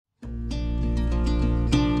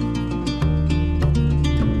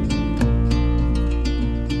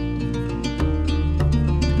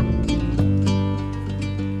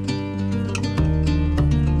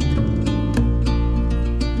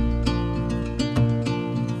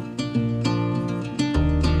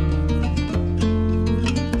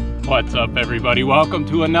What's up, everybody? Welcome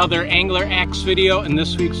to another Angler X video. In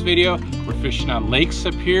this week's video, we're fishing on Lake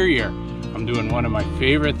Superior. I'm doing one of my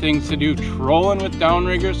favorite things to do, trolling with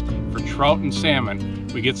downriggers for trout and salmon.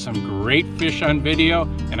 We get some great fish on video,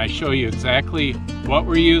 and I show you exactly what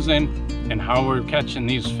we're using and how we're catching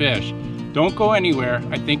these fish. Don't go anywhere.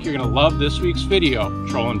 I think you're gonna love this week's video,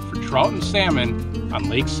 trolling for trout and salmon on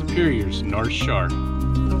Lake Superior's North Shore.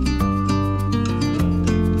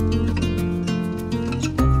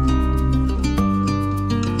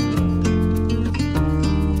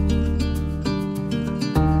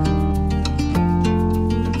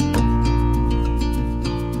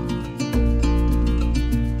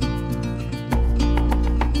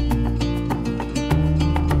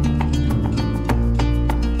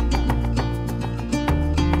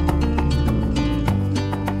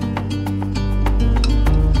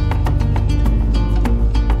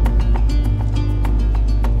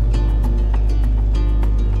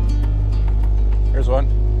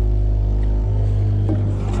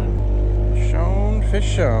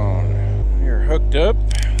 Fish on. We're hooked up.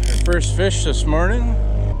 Our first fish this morning.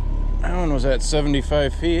 That one was at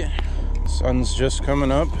 75 feet. Sun's just coming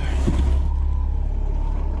up.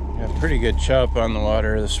 Got a pretty good chop on the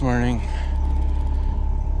water this morning.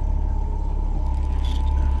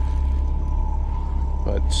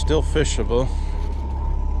 But still fishable.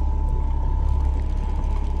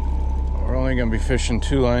 We're only going to be fishing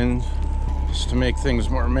 2 lines just to make things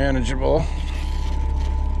more manageable.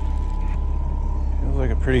 Like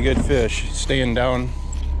a pretty good fish, staying down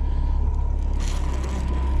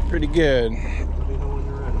pretty good. Let me know when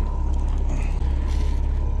you're ready.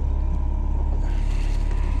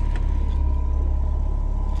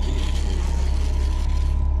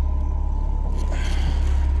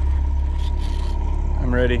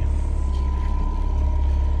 I'm ready.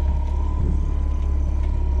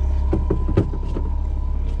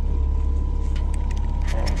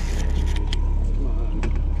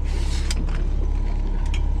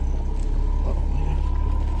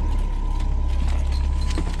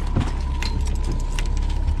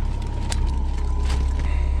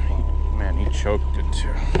 Choked it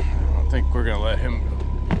too. I don't think we're gonna let him go.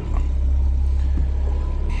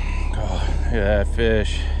 Oh, look at that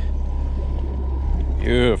fish.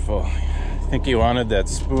 Beautiful. I think he wanted that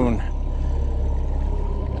spoon.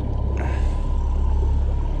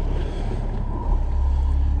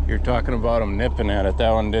 You're talking about him nipping at it.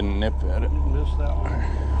 That one didn't nip at it. Missed that one.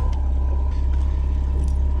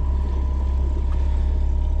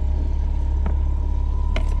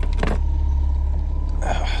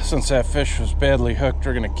 Since that fish was badly hooked,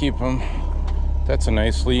 we're gonna keep him. That's a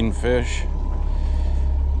nice lean fish.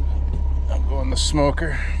 I'll go in the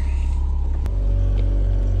smoker.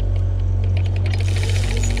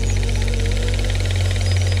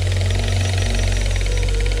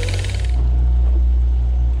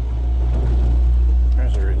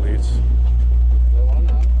 There's a release.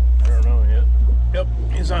 I don't know yet. Yep,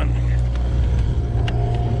 he's on.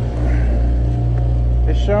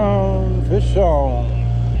 Fish on, fish on.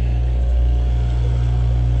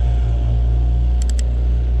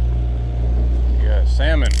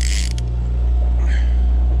 Salmon.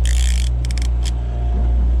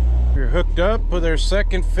 We're hooked up with our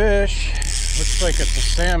second fish. Looks like it's a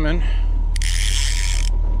salmon.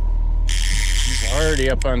 He's already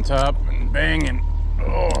up on top and banging.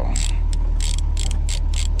 Oh.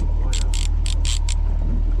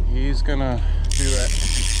 He's gonna do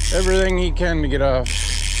everything he can to get off.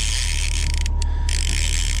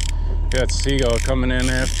 Got seagull coming in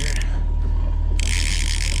after.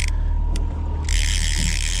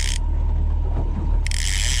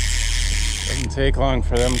 Doesn't take long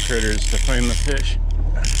for them critters to find the fish.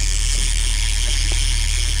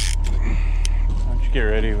 Why don't you get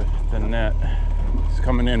ready with the net? He's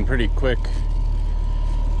coming in pretty quick.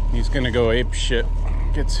 He's gonna go ape shit.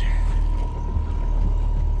 Gets here.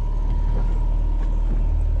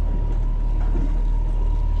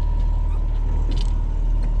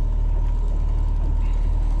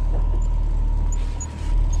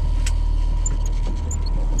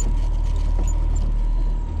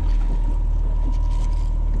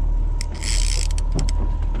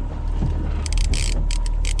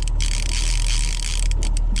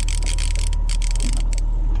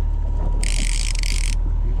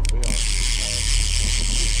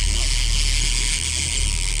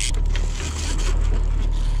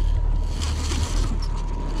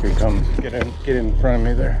 Here he comes. Get in front of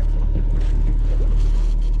me there.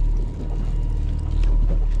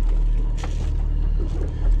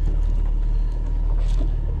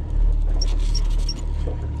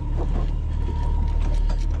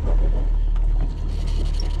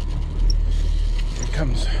 Here he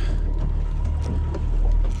comes.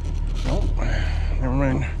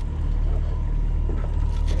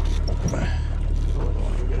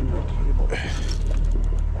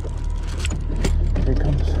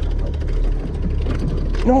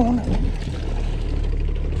 No, no.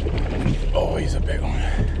 Oh, he's a big one.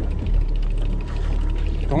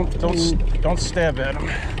 Don't stab at him.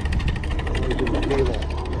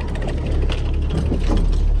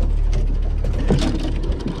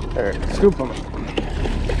 There, scoop him.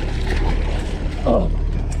 Oh.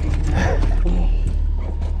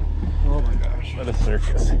 Oh my gosh, what a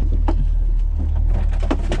circus.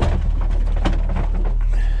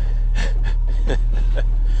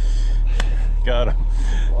 Got him.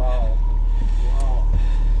 Wow. Wow.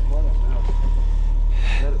 What a mess.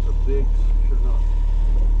 That is a big Chinook.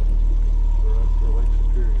 For Lake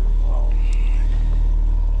Superior. Wow.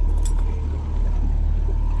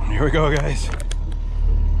 Here we go, guys.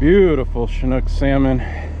 Beautiful Chinook salmon.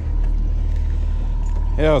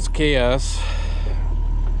 Yeah, it's chaos.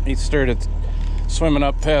 He started swimming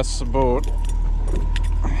up past the boat.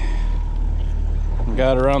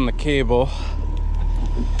 Got around the cable.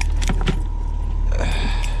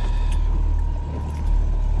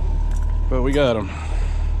 But we got him.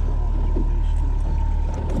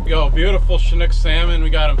 Yo, beautiful Chinook salmon. We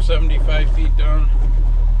got him 75 feet down.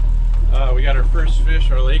 We got our first fish,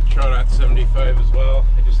 our lake trout, at 75 as well.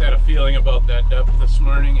 I just had a feeling about that depth this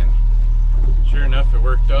morning, and sure enough, it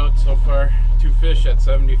worked out so far. 2 fish at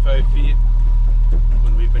 75 feet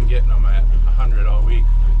when we've been getting them at 100 all week.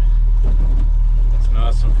 It's an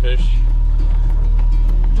awesome fish.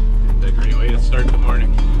 And a great way to start the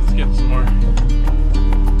morning. Let's get some more.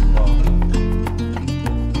 Wow.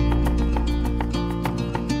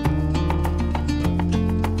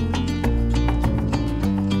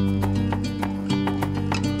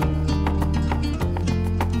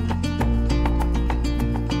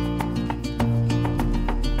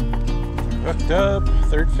 Hooked up,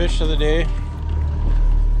 third fish of the day.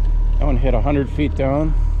 That one hit 100 feet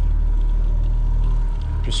down.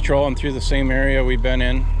 Just trolling through the same area we've been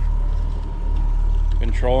in.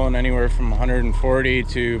 Been trolling anywhere from 140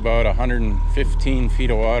 to about 115 feet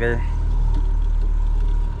of water.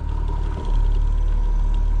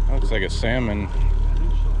 That looks like a salmon.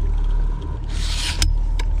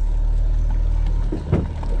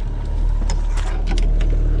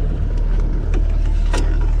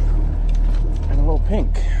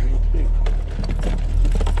 Pink. There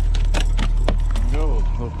we go,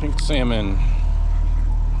 little pink salmon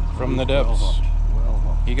from the depths. Well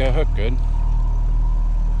hooked. He got hooked good.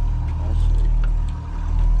 I'll see.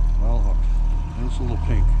 Well hooked. Nice little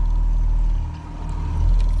pink.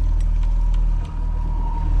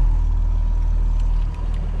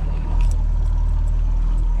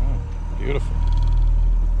 Oh, beautiful.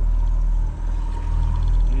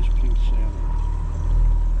 Nice pink salmon.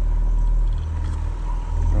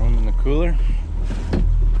 Throw him in the cooler.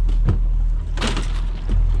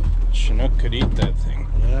 Chinook could eat that thing.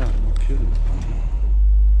 Yeah, no kidding.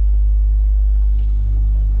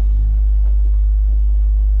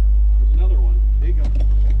 There's another one. Take him.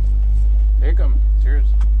 Take him. It's yours.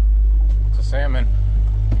 It's a salmon.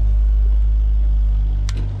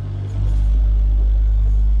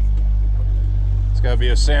 It's gotta be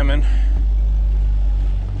a salmon.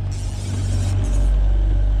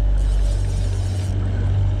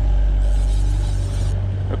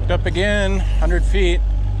 Hooked up again, 100 feet.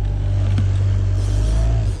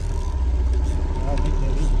 I think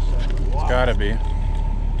that is a salmon. Wow. It's gotta be.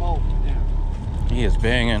 Oh, yeah. He is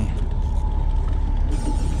banging.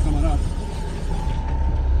 Coming up.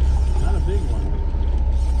 Not a big one.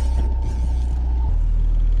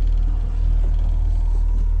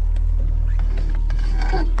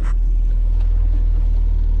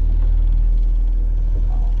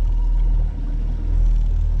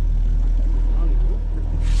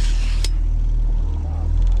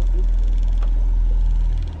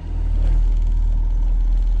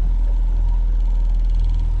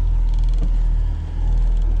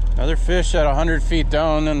 Another fish at 100 feet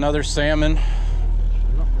down, another salmon.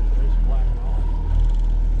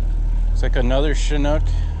 It's like another Chinook.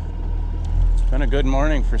 It's been a good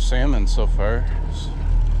morning for salmon so far. It's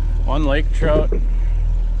one lake trout.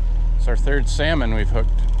 It's our third salmon we've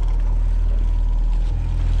hooked.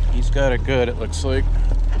 He's got it good, it looks like.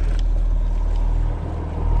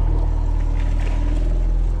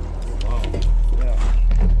 Wow. Yeah.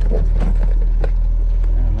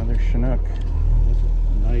 Yeah, another Chinook.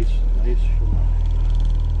 Nice Chinook.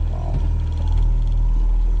 Wow.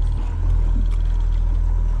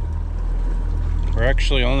 We're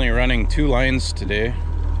actually only running 2 lines today,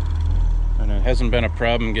 and it hasn't been a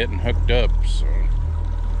problem getting hooked up, so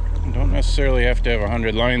you don't necessarily have to have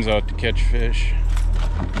 100 lines out to catch fish.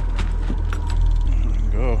 There we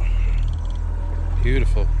go.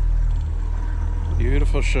 Beautiful.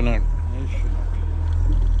 Beautiful Chinook. Nice Chinook.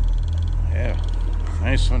 Yeah.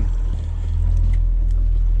 Nice one.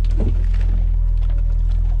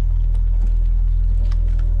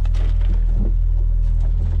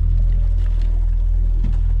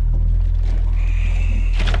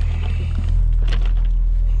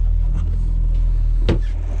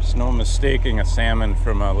 There's no mistaking a salmon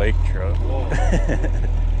from a lake trout. Right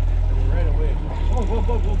away. Whoa, whoa,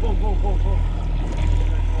 whoa, whoa, whoa, whoa, whoa, whoa.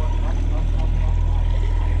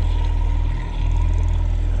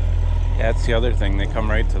 That's the other thing, they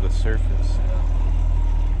come right to the surface.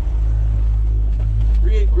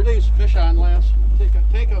 Release fish on, Lance. Take him.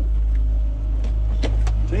 Take him.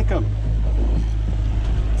 Take him.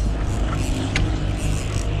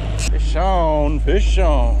 Fish on, fish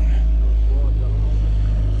on.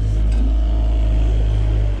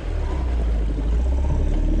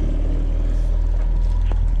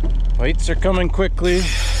 Bites are coming quickly.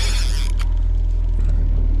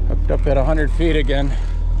 Hooked up at 100 feet again.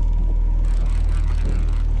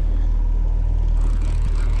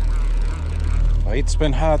 Bite's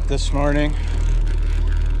been hot this morning.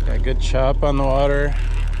 Got a good chop on the water.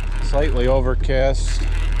 Slightly overcast.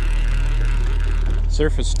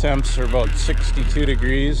 Surface temps are about 62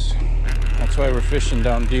 degrees. That's why we're fishing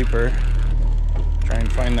down deeper. Try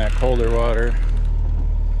and find that colder water.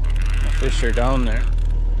 The fish are down there.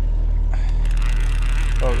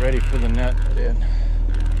 About ready for the net, dude.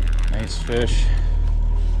 Nice fish.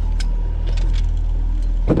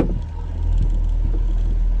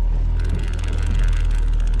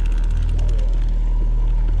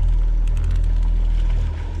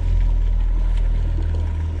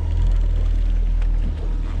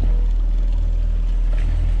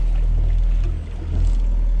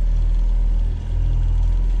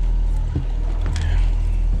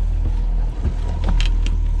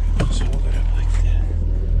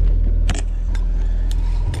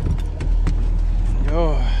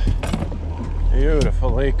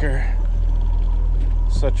 Beautiful laker.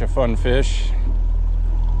 Such a fun fish.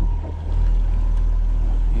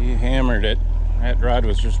 He hammered it. That rod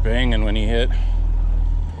was just banging when he hit.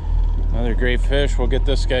 Another great fish. We'll get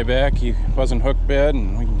this guy back. He wasn't hooked bad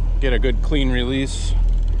and we can get a good clean release.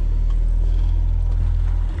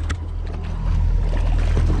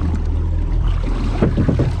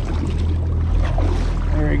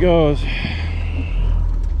 There he goes.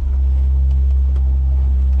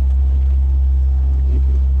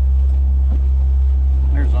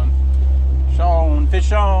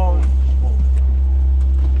 Fish on.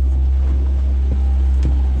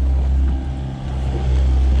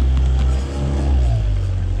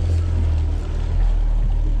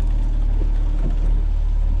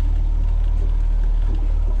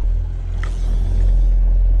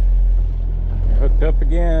 Hooked up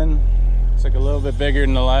again. Looks like a little bit bigger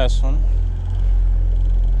than the last one.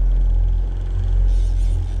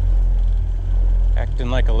 Acting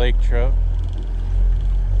like a lake trout.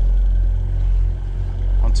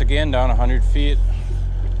 Once again, down 100 feet.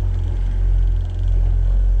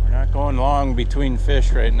 We're not going long between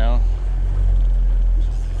fish right now.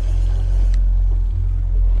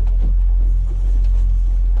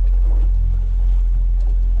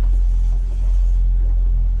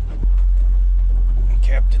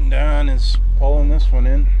 Captain Don is pulling this one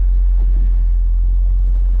in.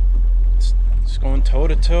 It's going toe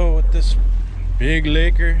to toe with this big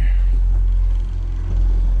laker.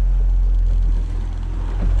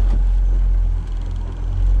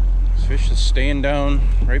 Fish is staying down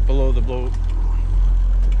right below the boat.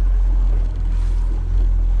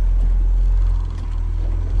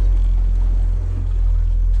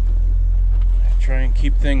 I try and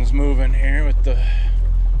keep things moving here with the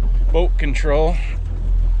boat control.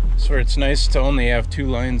 That's where it's nice to only have 2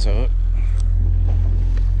 lines out.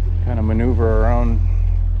 Kind of maneuver around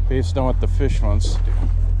based on what the fish wants to do.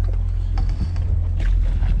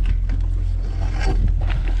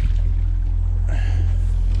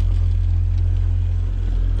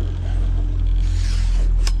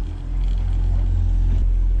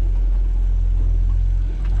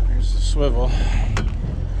 Swivel.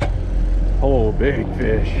 Oh, big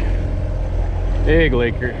fish. Big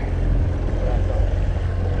laker.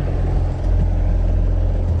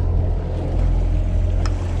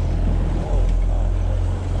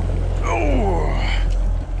 Oh,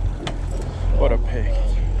 what a pig.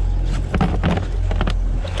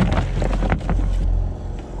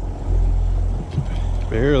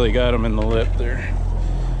 Barely got him in the lip there.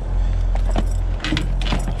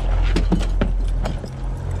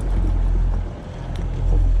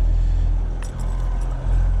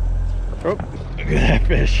 Oh, look at that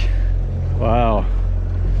fish. Wow.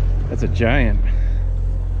 That's a giant.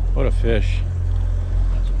 What a fish.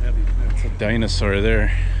 That's a heavy fish. It's a dinosaur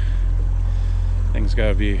there. I Thing's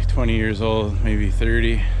gotta be 20 years old, maybe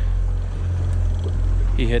 30.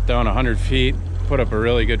 He hit down 100 feet, put up a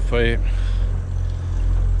really good fight.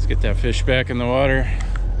 Let's get that fish back in the water.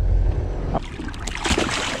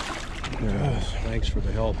 Thanks for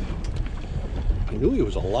the help. I knew he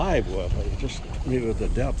was alive, but just maybe with the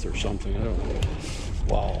depth or something. I don't know.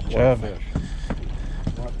 Wow, what a fish.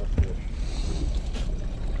 What a fish.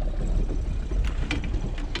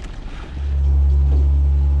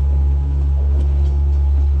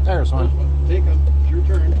 There's one. Take it. It's your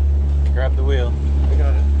turn. Grab the wheel. I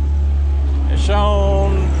got it. Fish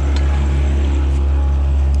on.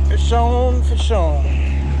 Fish on, fish on.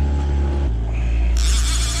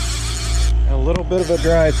 A little bit of a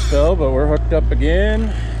dry spell, but we're hooked up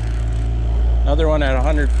again. Another one at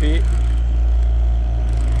 100 feet.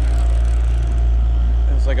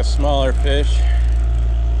 It's like a smaller fish.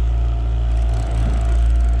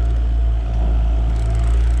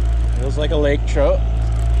 Feels like a lake trout.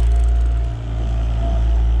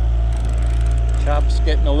 Chop's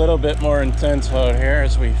getting a little bit more intense out here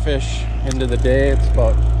as we fish into the day. It's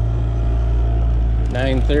about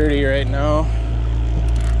 9:30 right now.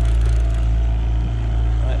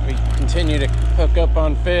 But we continue to hook up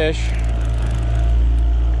on fish.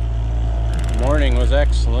 The morning was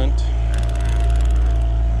excellent.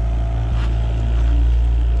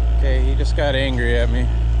 Okay, he just got angry at me.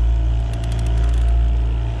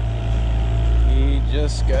 He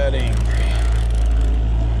just got angry.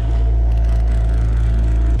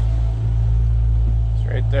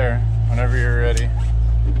 Right there, whenever you're ready.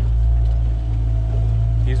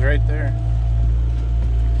 He's right there.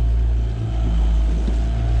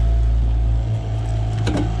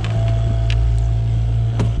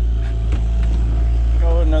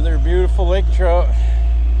 Oh, another beautiful lake trout.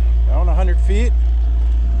 Down 100 feet.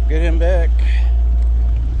 Get him back.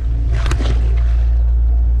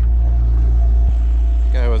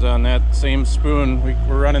 Guy was on that same spoon.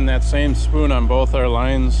 We're running that same spoon on both our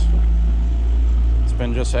lines.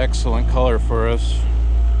 Been just excellent color for us.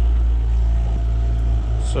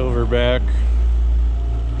 Silverback,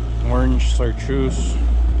 orange chartreuse.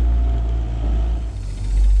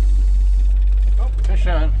 Oh, fish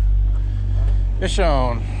on. Fish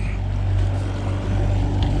on.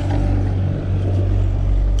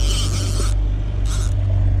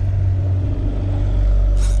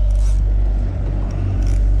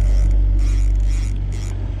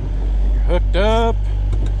 You're hooked up.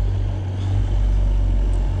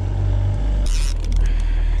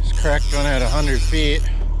 Cracked one at 100 feet.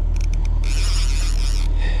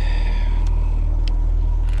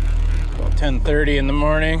 About 10:30 in the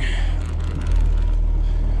morning.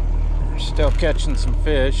 We're still catching some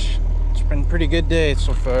fish. It's been a pretty good day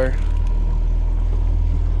so far.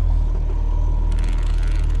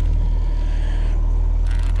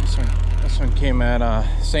 This one came at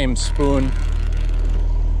same spoon.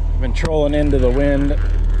 I've been trolling into the wind,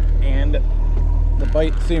 and the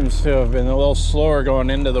bite seems to have been a little slower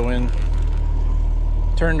going into the wind.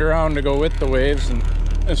 Turned around to go with the waves, and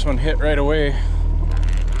this one hit right away. I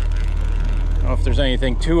don't know if there's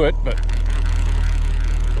anything to it, but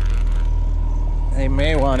they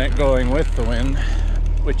may want it going with the wind,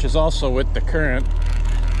 which is also with the current.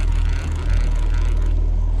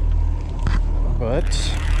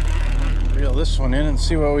 But I'll reel this one in and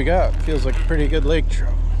see what we got. Feels like a pretty good lake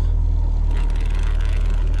trout.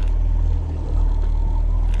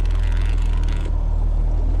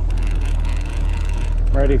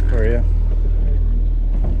 Ready for you.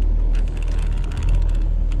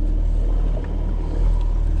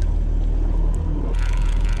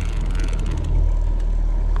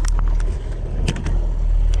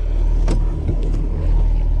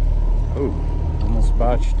 Oh, almost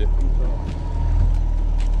botched it.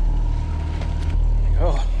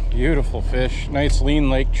 Oh, beautiful fish. Nice lean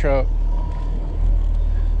lake trout.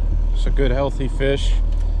 It's a good healthy fish.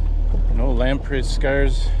 No lamprey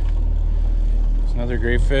scars. Another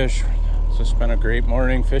great fish. It's just been a great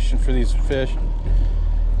morning fishing for these fish.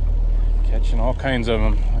 Catching all kinds of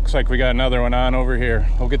them. Looks like we got another one on over here.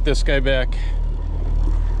 We'll get this guy back.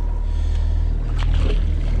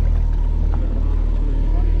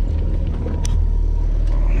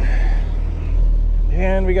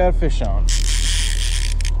 And we got a fish on.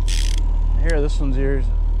 Here, this one's yours.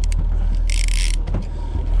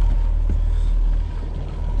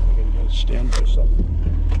 You gotta stand by something.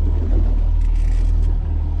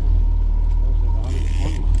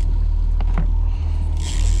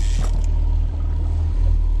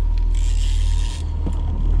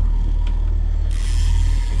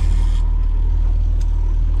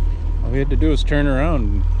 All we had to do was turn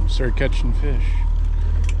around and start catching fish.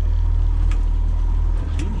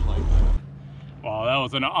 Seems like that. Wow, that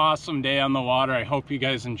was an awesome day on the water. I hope you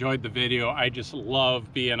guys enjoyed the video. I just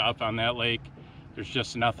love being up on that lake. There's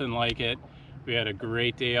just nothing like it. We had a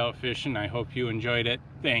great day out fishing. I hope you enjoyed it.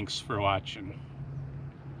 Thanks for watching.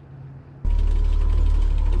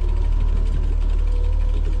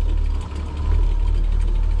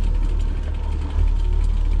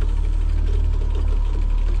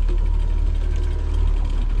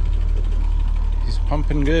 He's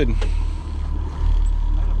pumping good.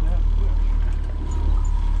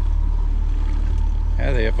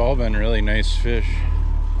 Yeah, they have all been really nice fish.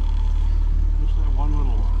 Just that one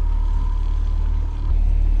little one.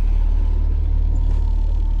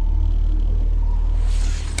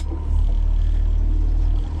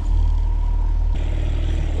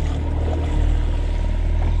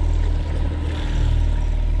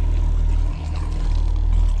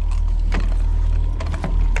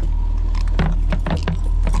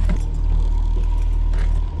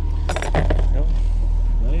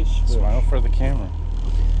 Nice fish. Smile for the camera.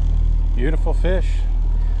 Beautiful fish.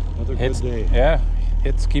 Another Hits, good day. yeah,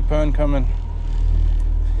 hits keep on coming.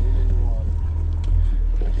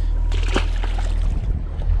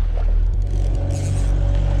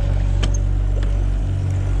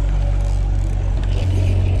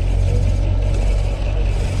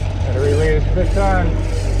 Gotta release. Fish on.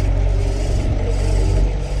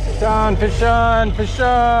 Fish on, fish on, fish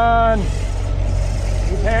on.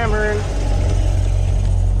 He's hammering.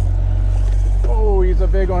 Oh, he's a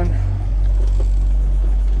big one.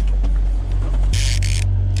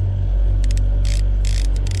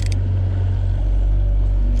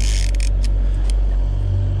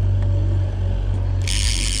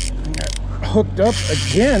 Hooked up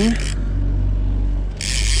again.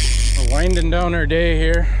 We're winding down our day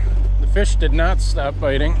here. The fish did not stop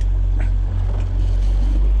biting.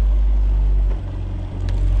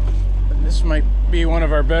 But this might be one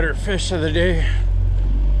of our better fish of the day.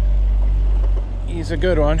 He's a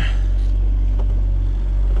good one.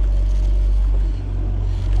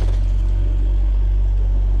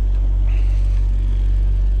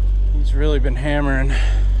 He's really been hammering.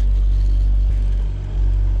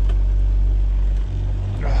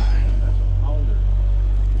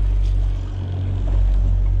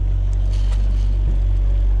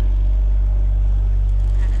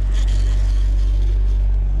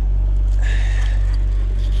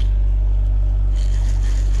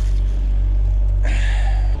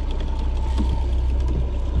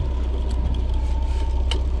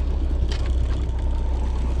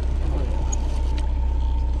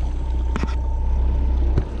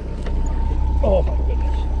 Oh my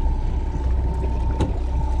goodness.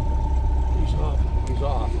 He's off. He's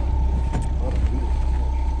off. What a beautiful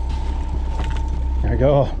fish. There we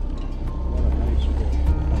go. What a nice fish.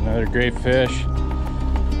 Another great fish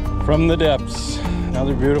from the depths.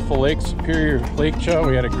 Another beautiful Lake Superior lake trout.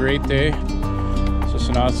 We had a great day. It's just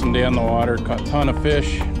an awesome day on the water. Caught a ton of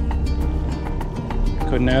fish.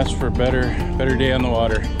 Couldn't ask for a better day on the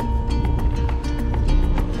water.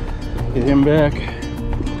 Get him back.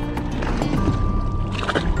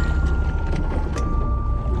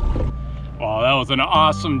 Wow, that was an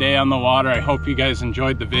awesome day on the water. I hope you guys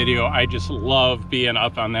enjoyed the video. I just love being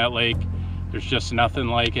up on that lake. There's just nothing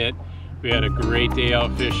like it. We had a great day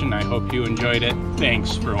out fishing. I hope you enjoyed it.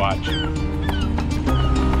 Thanks for watching.